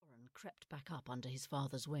crept back up under his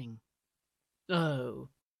father's wing. "Oh,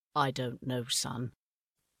 I don't know, son,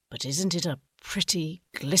 but isn't it a pretty,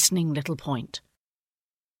 glistening little point?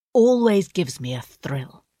 Always gives me a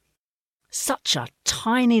thrill. Such a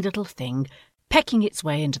tiny little thing pecking its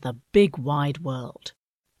way into the big wide world.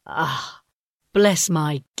 Ah, bless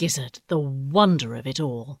my gizzard, the wonder of it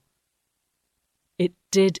all." It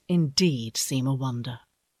did indeed seem a wonder.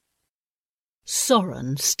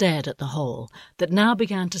 Soren stared at the hole that now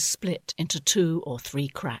began to split into 2 or 3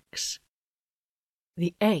 cracks.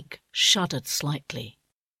 The egg shuddered slightly,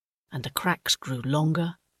 and the cracks grew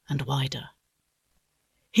longer and wider.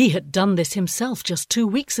 He had done this himself just 2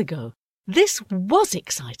 weeks ago. This was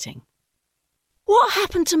exciting. "What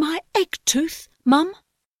happened to my egg tooth, Mum?"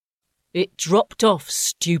 "It dropped off,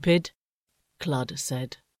 stupid," Clud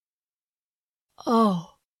said.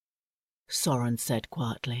 "Oh," Soren said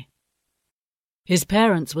quietly. His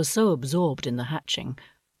parents were so absorbed in the hatching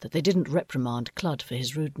that they didn't reprimand Clud for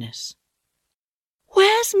his rudeness.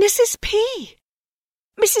 "Where's Mrs. P?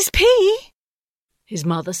 Mrs. P?" his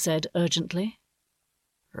mother said urgently.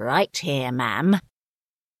 "Right here, ma'am."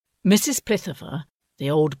 Mrs. Plithifer, the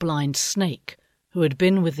old blind snake, who had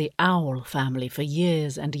been with the owl family for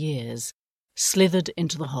years and years, slithered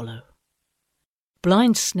into the hollow.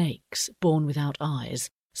 Blind snakes, born without eyes,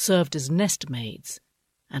 served as nest maids,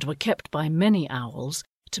 and were kept by many owls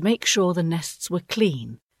to make sure the nests were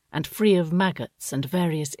clean and free of maggots and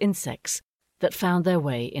various insects that found their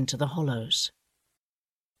way into the hollows.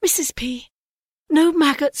 "Mrs. P, no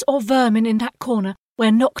maggots or vermin in that corner where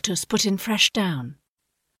Noctus put in fresh down?"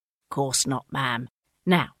 "Course not, ma'am.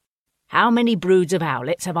 Now, how many broods of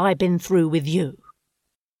owlets have I been through with you?"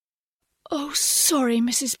 "Oh, sorry,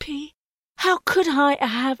 Mrs. P. How could I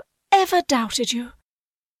have ever doubted you?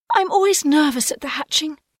 I'm always nervous at the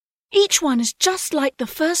hatching. Each one is just like the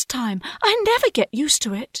first time. I never get used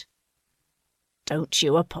to it." "Don't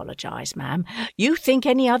you apologise, ma'am. You think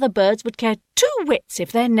any other birds would care 2 whits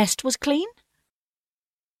if their nest was clean?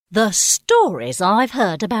 The stories I've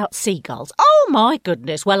heard about seagulls, oh my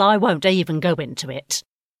goodness, well, I won't even go into it."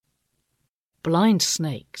 Blind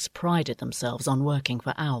snakes prided themselves on working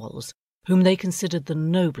for owls, whom they considered the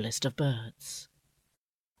noblest of birds.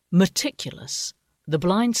 Meticulous, the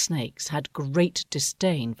blind snakes had great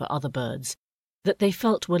disdain for other birds that they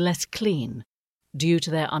felt were less clean due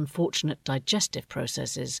to their unfortunate digestive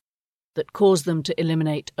processes that caused them to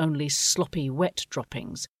eliminate only sloppy wet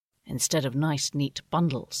droppings instead of nice neat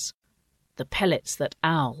bundles, the pellets that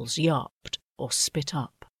owls yarped or spit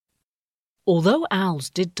up. Although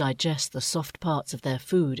owls did digest the soft parts of their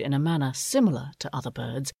food in a manner similar to other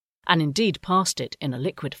birds, and indeed passed it in a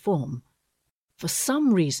liquid form, for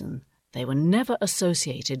some reason they were never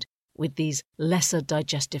associated with these lesser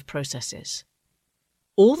digestive processes.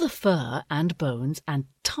 All the fur and bones and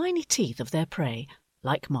tiny teeth of their prey,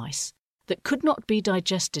 like mice, that could not be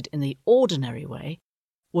digested in the ordinary way,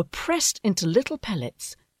 were pressed into little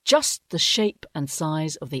pellets just the shape and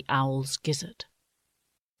size of the owl's gizzard.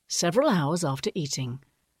 Several hours after eating,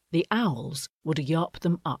 the owls would yarp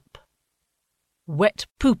them up. Wet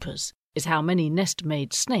poopers is how many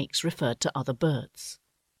nest-made snakes referred to other birds.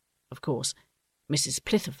 Of course, Mrs.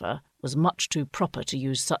 Plithifer was much too proper to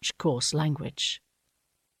use such coarse language.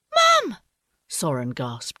 "Mum!" Soren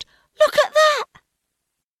gasped. "Look at that!"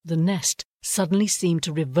 The nest suddenly seemed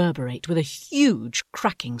to reverberate with a huge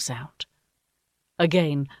cracking sound.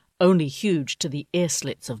 Again, only huge to the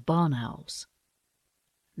ear-slits of barn owls.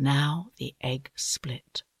 Now the egg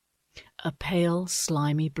split. A pale,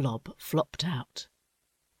 slimy blob flopped out.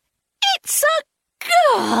 "It's a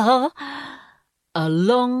girl!" A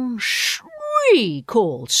long shriek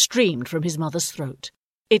call streamed from his mother's throat.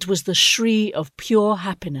 It was the shriek of pure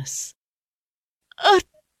happiness.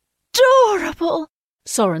 "Adorable!"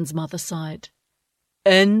 Soren's mother sighed.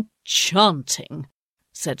 "Enchanting,"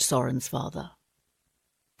 said Soren's father.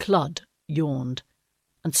 Clud yawned,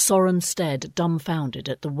 and Soren stared dumbfounded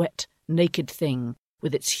at the wet, naked thing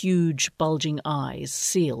with its huge, bulging eyes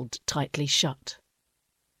sealed tightly shut.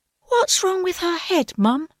 "What's wrong with her head,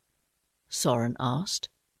 Mum?" Soren asked.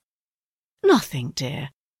 "Nothing,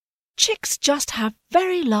 dear. Chicks just have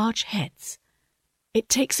very large heads. It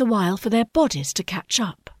takes a while for their bodies to catch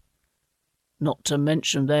up." "Not to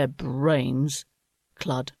mention their brains,"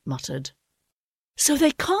 Clud muttered. "So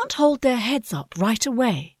they can't hold their heads up right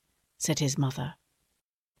away," said his mother.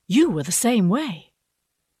 "You were the same way."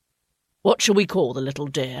 "What shall we call the little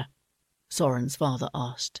dear?" Soren's father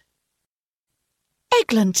asked.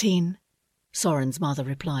 "Eglantine," Soren's mother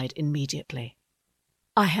replied immediately.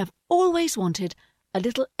 "I have always wanted a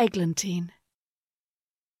little eglantine."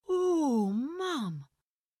 "Ooh, Mum,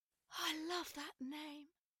 I love that name."